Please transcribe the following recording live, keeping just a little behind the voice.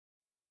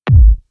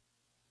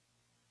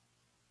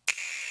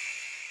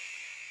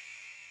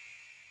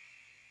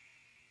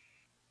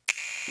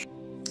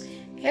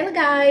Hello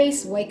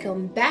guys,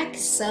 welcome back.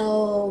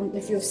 So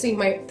if you've seen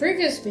my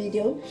previous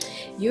video,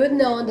 you would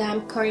know that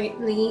I'm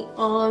currently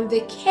on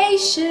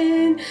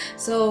vacation.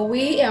 So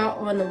we are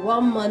on a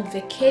 1-month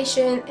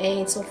vacation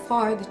and so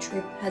far the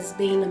trip has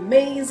been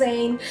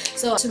amazing.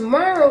 So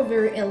tomorrow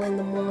very early in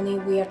the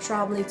morning we are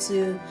traveling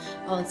to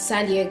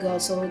San Diego.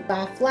 So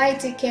our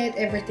flight ticket,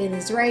 everything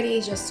is ready,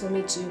 just for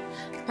me to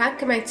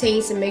pack my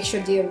things and make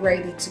sure they're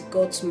ready to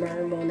go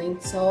tomorrow morning.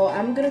 So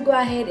I'm gonna go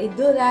ahead and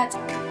do that.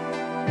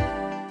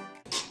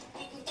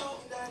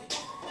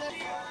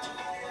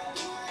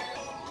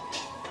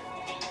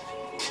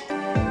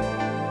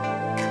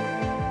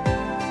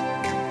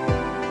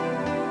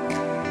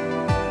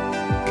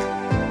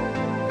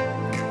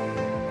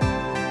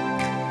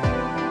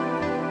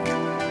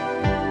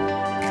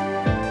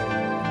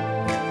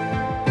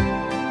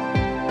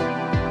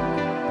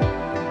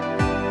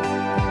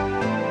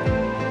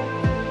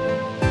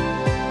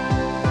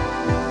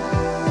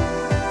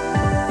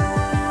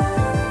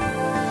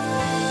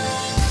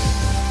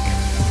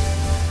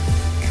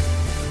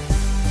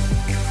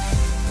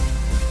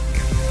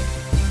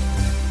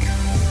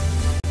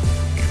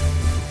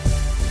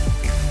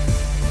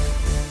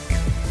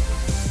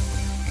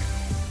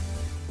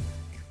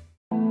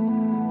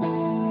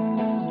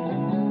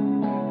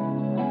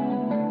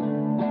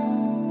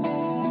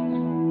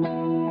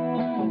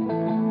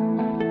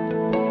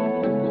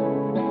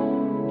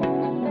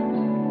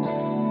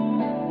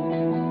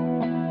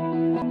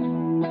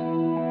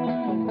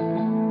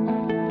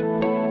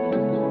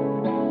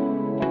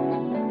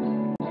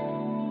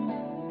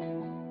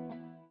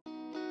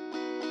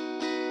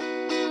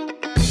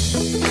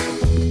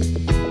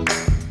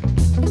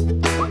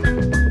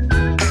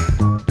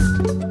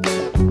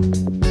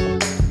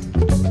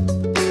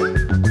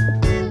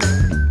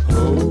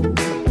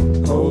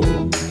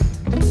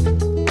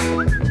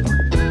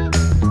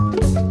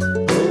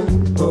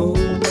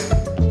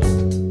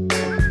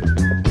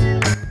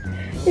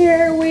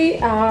 Here we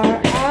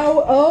are.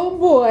 Oh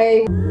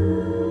boy.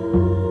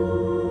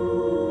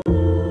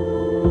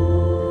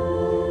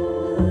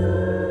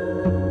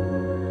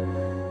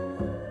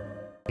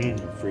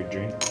 Free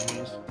drink.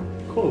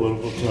 Cool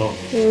little hotel.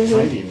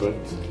 Tiny, but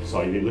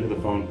saw you. Look at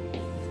the phone.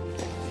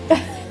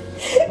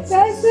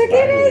 Guys, look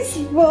at this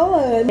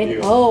phone.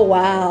 Oh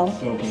wow.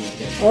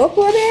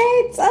 Open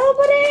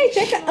it.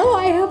 Check it. Oh,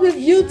 I have a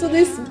view to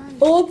this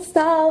old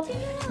style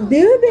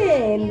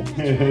building.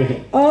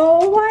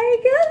 Oh my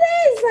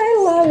goodness, I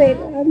love it.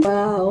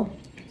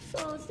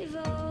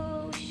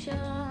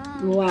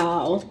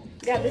 Wow.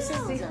 Yeah, this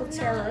is the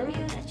hotel room.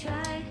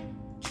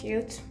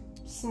 Cute,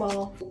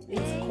 small.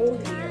 It's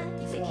cold here.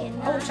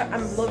 So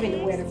I'm loving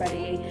the weather by the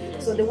way.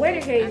 So the weather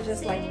here is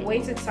just like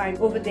winter time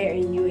over there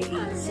in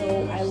UAE. So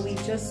we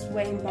just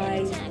went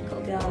by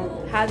the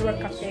Hard Rock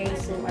Cafe.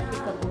 So I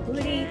picked up a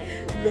hoodie.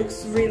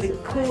 Looks really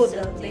cool.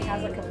 They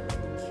have like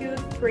a cute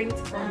print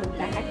on the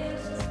back.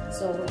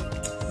 So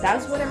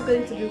that's what I'm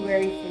going to be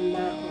wearing from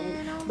now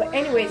on. But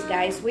anyways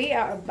guys, we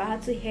are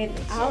about to head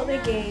out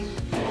again.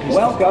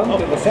 Welcome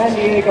to the San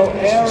Diego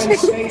Air and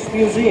Space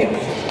Museum.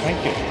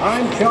 Thank you.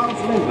 I'm Charles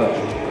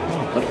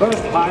Lindbergh, the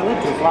first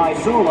pilot to fly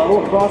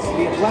solo across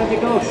the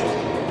Atlantic Ocean.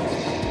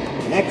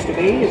 Next to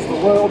me is the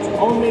world's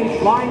only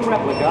flying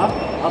replica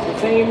of the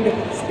famed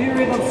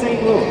Spirit of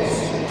St. Louis,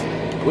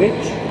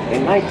 which,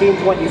 in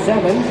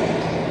 1927,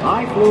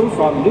 I flew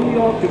from New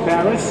York to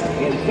Paris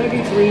in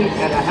 33.5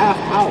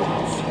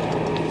 hours.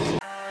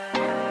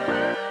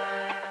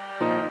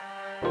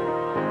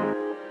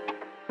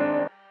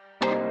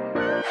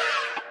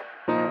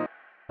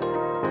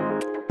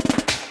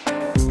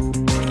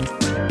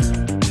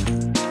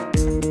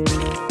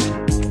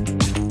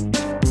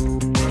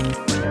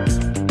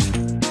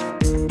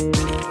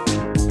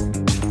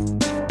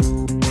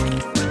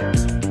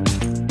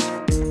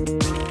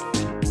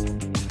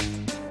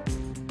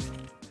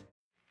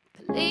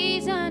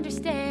 Please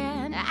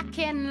understand, I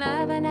can't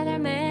love another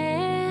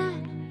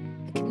man.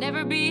 I can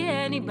never be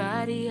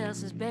anybody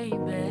else's baby.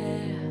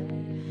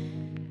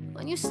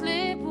 When you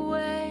slip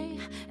away,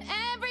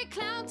 every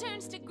cloud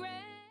turns to gray.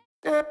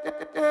 Four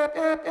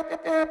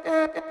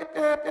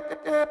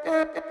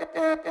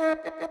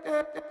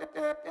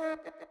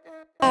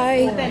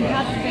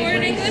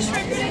in English,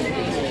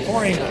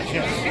 Four English,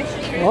 yes.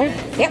 Oh,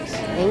 yep,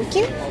 thank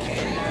you.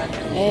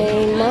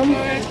 Hey, Mom.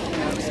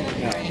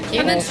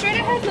 And then straight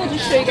ahead, they'll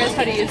just show you guys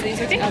how to use these,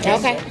 okay?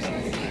 Okay.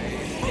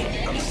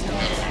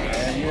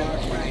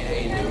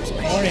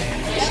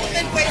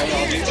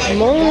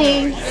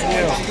 Morning.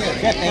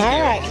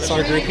 All right. It's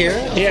our group here.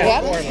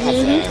 Yep.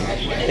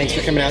 Thanks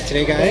for coming out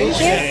today, guys.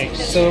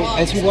 So,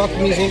 as you walk the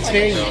museum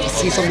today, you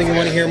see something you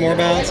want to hear more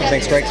about,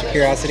 something strikes your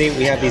curiosity.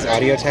 We have these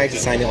audio tags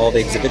assigned to all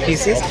the exhibit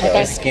pieces.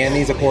 Just scan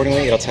these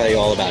accordingly. It'll tell you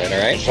all about it. All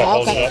right?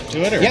 Okay.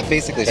 To it, or? Yep,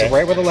 basically. So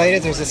right where the light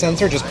is, there's a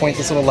sensor. Just point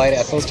this little light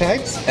at those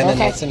tags, and then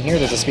that's in here.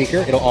 There's a speaker.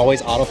 It'll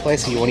always autoplay,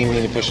 so you won't even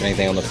need to push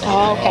anything on the phone.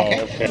 Oh,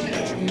 okay.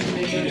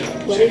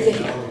 What is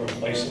it?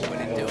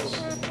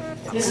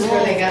 This is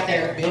where they got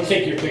their. They'll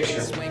take your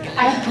picture.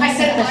 I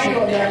said I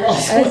go there.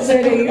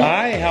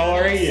 Hi, how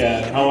are you?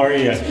 How are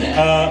you?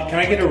 Can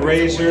I get a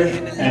razor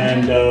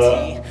and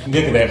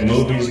look at that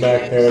movies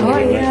back there? Oh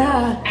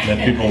yeah.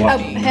 That people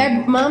watch.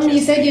 Hair, Mom, you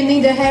said you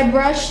need a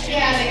hairbrush?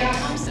 Yeah, they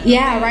got.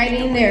 Yeah, right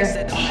in there.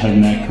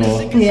 Isn't that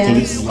cool? Yeah. So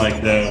this is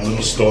like the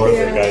little store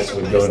that guys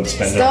would go and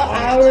spend their money.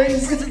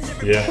 Hours.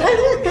 Yeah.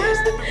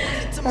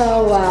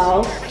 Oh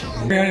wow.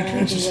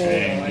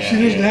 Interesting. She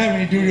doesn't have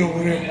any duty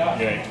over there.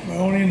 Yeah. But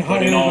only in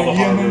But in all the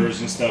Yemen. harbors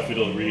and stuff,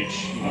 it'll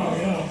reach. You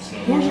know, so.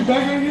 Where's your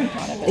bag again?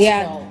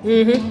 Yeah.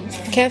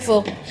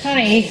 Careful.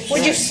 Honey,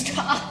 would you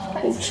stop?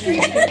 It's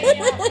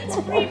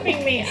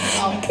creeping me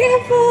out.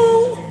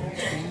 Careful.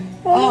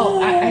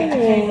 Oh, I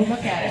can't even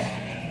look at it.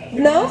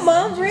 No,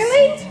 Mom,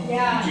 really?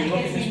 Yeah. You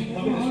look at this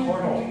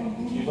portal.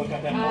 You look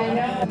at that portal. I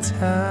know.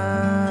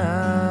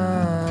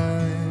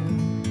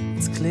 Time,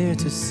 it's clear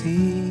to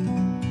see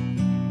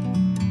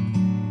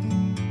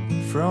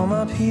from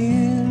up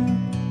here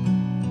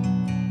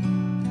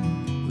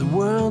the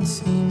world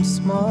seems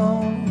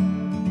small.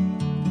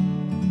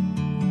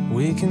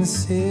 We can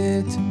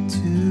sit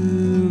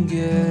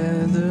together,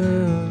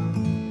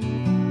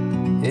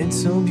 it's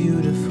so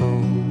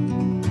beautiful,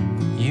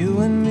 you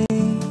and me.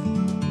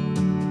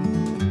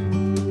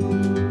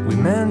 We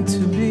meant to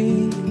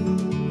be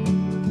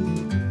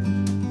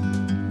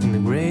in the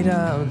great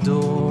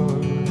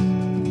outdoors,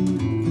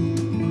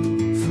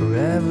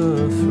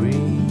 forever free.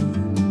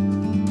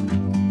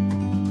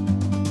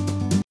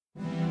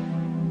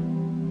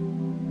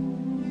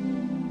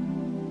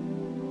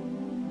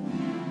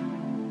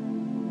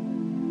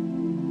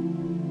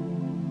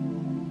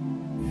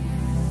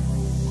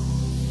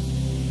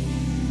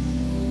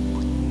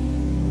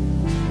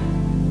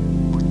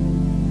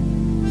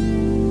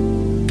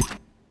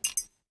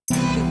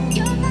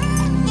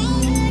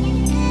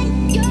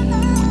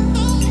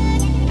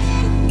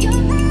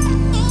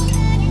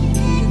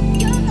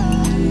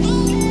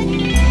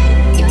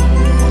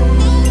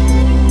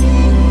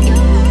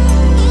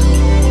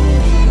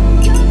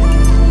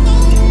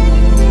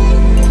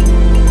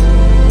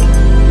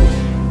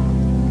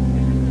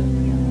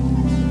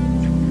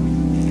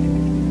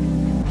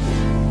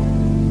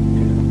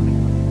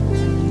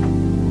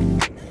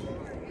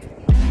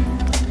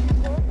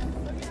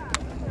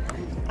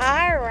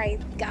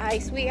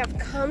 Guys, we have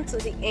come to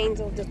the end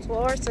of the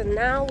tour, so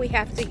now we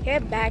have to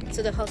head back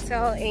to the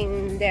hotel,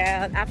 and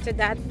after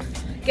that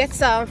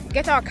get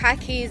our car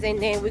keys, and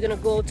then we're gonna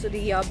go to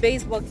the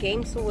baseball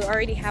game. So we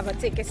already have a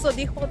ticket. So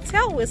the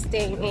hotel we're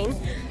staying in,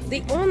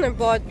 the owner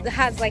board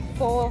has like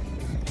four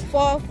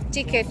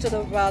tickets to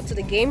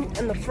the game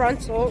in the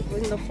front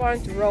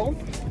row.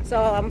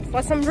 So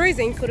for some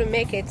reason couldn't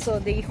make it, so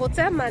the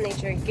hotel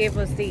manager gave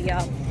us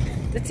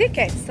the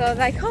tickets. So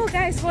like, oh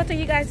guys, what are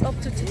you guys up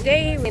to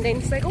today? And then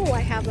it's like, oh,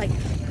 I have like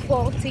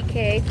 4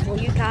 tickets for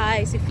you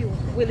guys if you're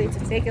willing to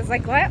take. It's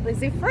like, what,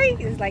 is it free?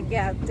 It's like,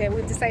 yeah. Then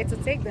we decided to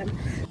take them.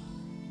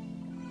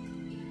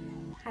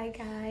 Hi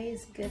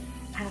guys, good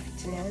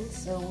afternoon.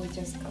 So we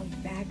just got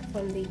back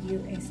from the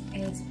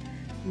USS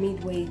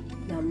Midway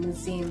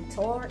museum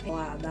tour.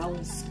 Wow, that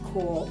was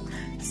cool.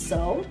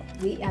 So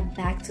we are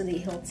back to the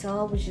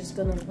hotel. We're just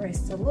gonna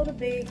rest a little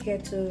bit,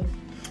 get to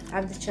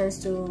have the chance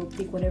to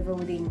pick whatever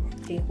we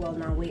didn't take while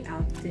on our way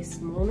out this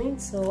morning.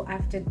 So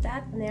after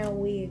that, now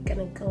we're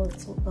gonna go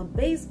to a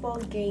baseball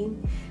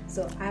game.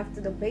 So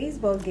after the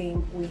baseball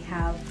game, we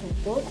have a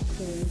boat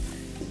cruise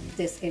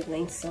this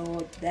evening.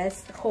 So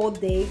that's the whole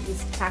day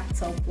is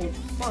packed up with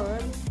fun.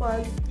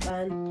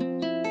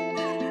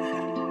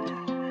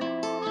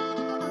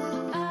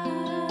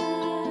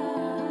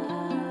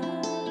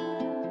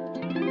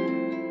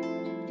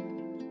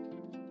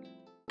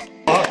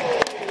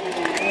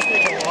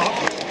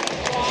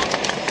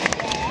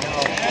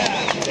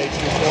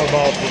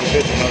 Balls for the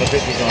pitcher, now the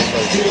pitcher's on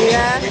first.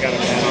 Yeah. We got a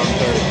man on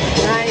third.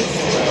 Nice.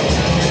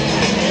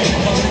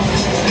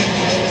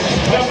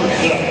 Number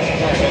 7,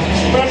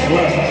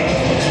 Beckwith.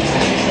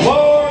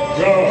 Lord,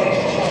 go.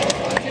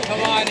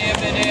 Come on,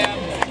 Eminem.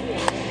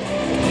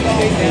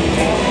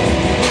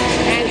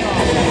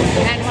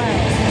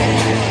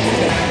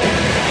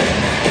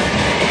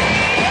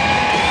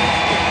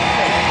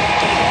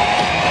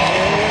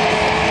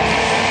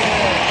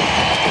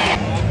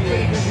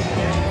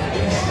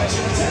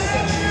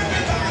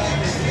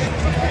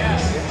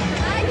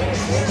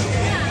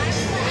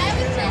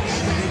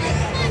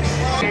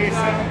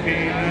 Some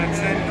peanuts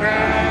and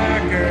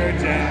Cracker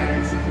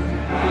Jacks.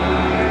 I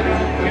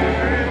don't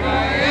care if I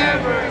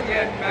ever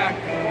get back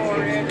or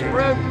in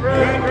root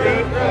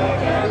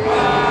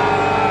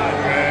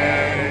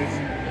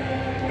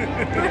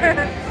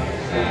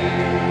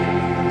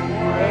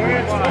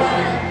It's 1,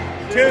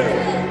 2,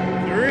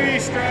 3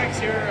 strikes,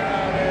 you're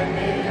out in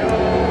the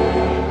old.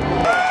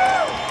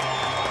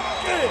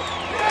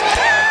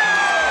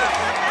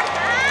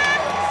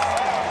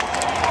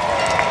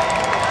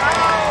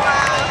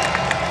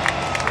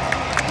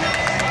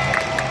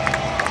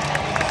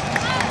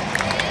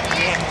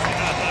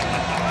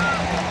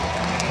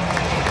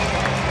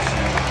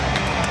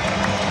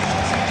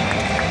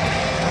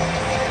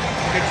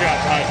 Good job,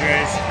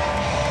 Padres.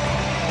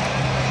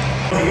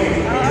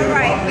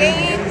 Alright,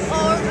 game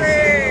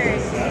over.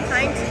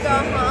 Time to go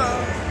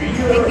home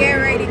and get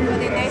ready for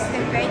the next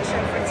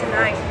adventure for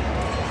tonight.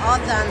 All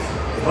done.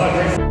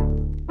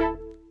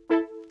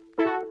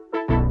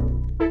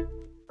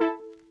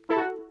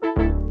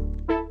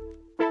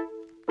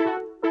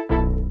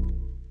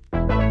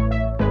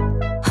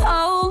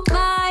 Hold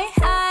my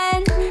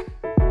hand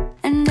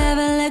and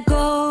never let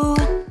go,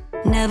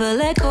 never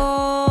let go.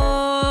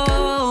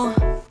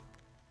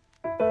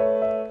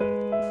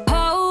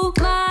 Hold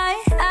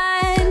my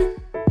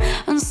hand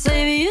and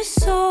save your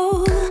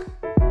soul,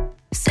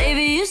 save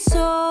your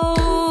soul.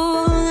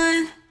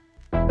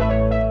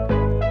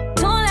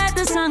 Don't let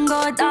the sun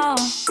go down,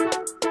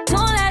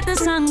 don't let the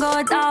sun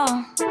go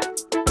down,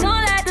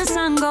 don't let the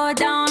sun go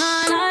down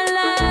on our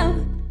love.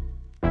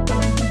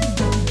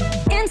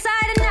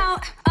 Inside and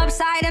out,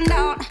 upside and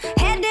down,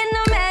 head in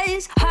a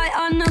maze, high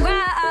on the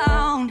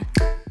ground,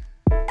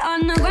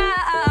 on the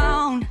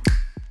ground.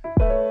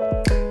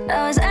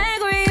 I was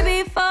angry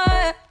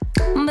before,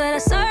 but I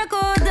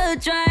circled the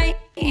drain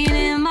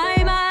in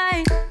my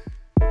mind.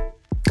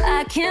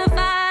 I can't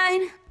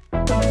find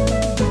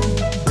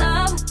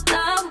love,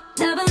 love,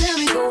 never let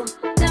me go,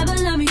 never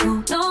let me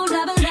go, no,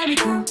 never let me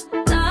go.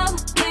 Love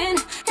can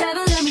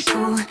never let me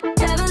go,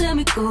 never let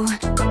me go.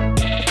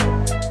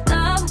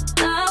 Love,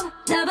 love,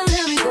 never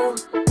let me go,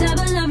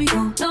 never let me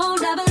go, no,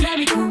 never let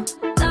me go.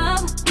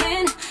 Love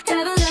can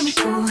never let me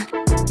go,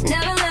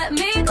 never let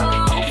me go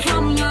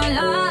from your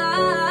love.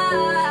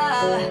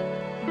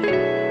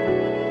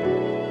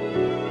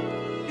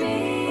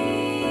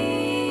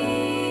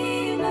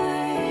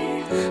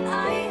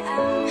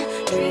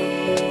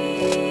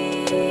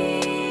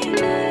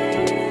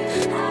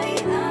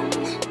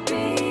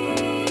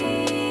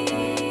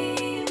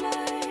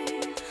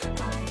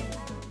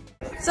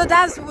 So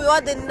that's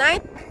what the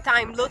night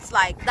time looks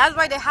like. That's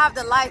why they have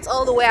the lights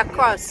all the way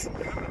across.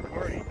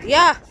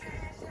 Yeah.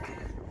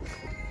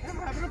 I'm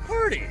having a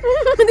party.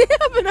 They're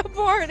having a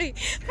party.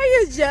 Are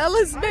you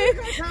jealous, babe?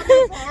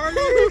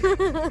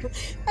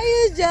 Are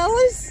you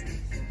jealous?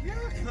 Yeah,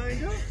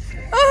 kind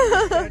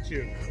of. Got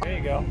you. There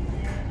you go.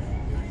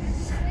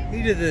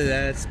 Needed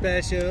that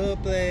special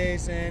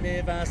place, and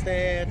if I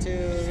stay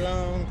too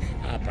long,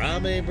 I'll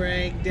probably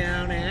break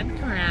down and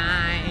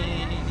cry.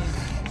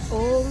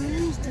 Oh,